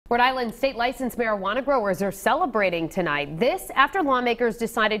Rhode Island state licensed marijuana growers are celebrating tonight. This after lawmakers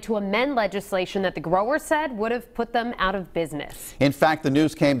decided to amend legislation that the growers said would have put them out of business. In fact, the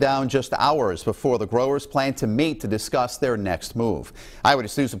news came down just hours before the growers planned to meet to discuss their next move.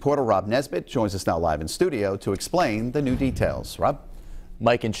 Eyewitness News reporter Rob Nesbitt joins us now live in studio to explain the new details. Rob?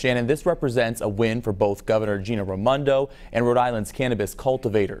 Mike and Shannon, this represents a win for both Governor Gina Raimondo and Rhode Island's cannabis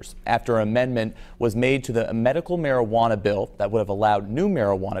cultivators after an amendment was made to the medical marijuana bill that would have allowed new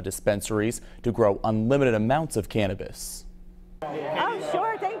marijuana dispensaries to grow unlimited amounts of cannabis. Oh,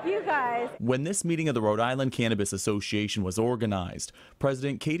 sure. Thank you, guys. When this meeting of the Rhode Island Cannabis Association was organized,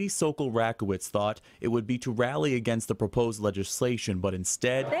 President Katie Sokol-Rakowicz thought it would be to rally against the proposed legislation, but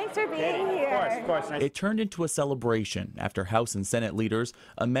instead, thanks for being here. Of course. It turned into a celebration after House and Senate leaders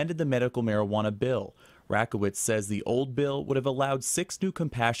amended the medical marijuana bill. Rakowicz says the old bill would have allowed 6 new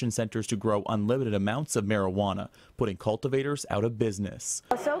compassion centers to grow unlimited amounts of marijuana, putting cultivators out of business.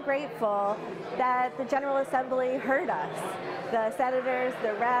 I'm so grateful that the General Assembly heard us. The senators,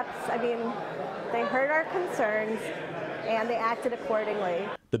 the reps, they heard our concerns and they acted accordingly.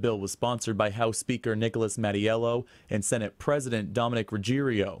 The bill was sponsored by House Speaker Nicholas Mattiello and Senate President Dominic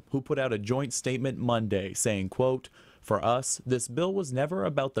Ruggerio, who put out a joint statement Monday saying, quote, "For us, this bill was never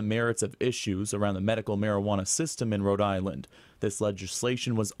about the merits of issues around the medical marijuana system in Rhode Island. This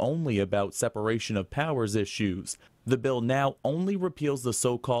legislation was only about separation of powers issues. The bill now only repeals the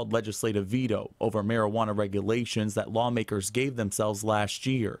so-called legislative veto over marijuana regulations that lawmakers gave themselves last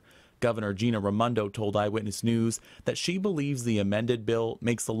year." Governor Gina Raimondo told Eyewitness News that she believes the amended bill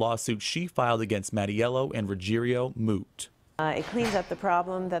makes the lawsuit she filed against Mattiello and Ruggerio moot. It cleans up the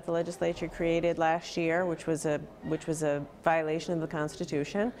problem that the legislature created last year, which was a violation of the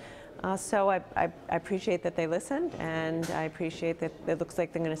Constitution. So I appreciate that they listened, and I appreciate that it looks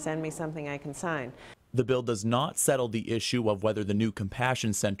like they're going to send me something I can sign. The bill does not settle the issue of whether the new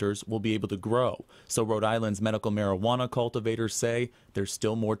compassion centers will be able to grow. So Rhode Island's medical marijuana cultivators say there's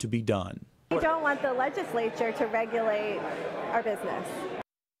still more to be done. We don't want the legislature to regulate our business.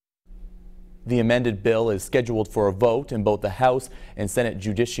 The amended bill is scheduled for a vote in both the House and Senate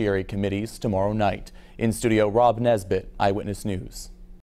Judiciary Committees tomorrow night. In studio, Rob Nesbitt, Eyewitness News.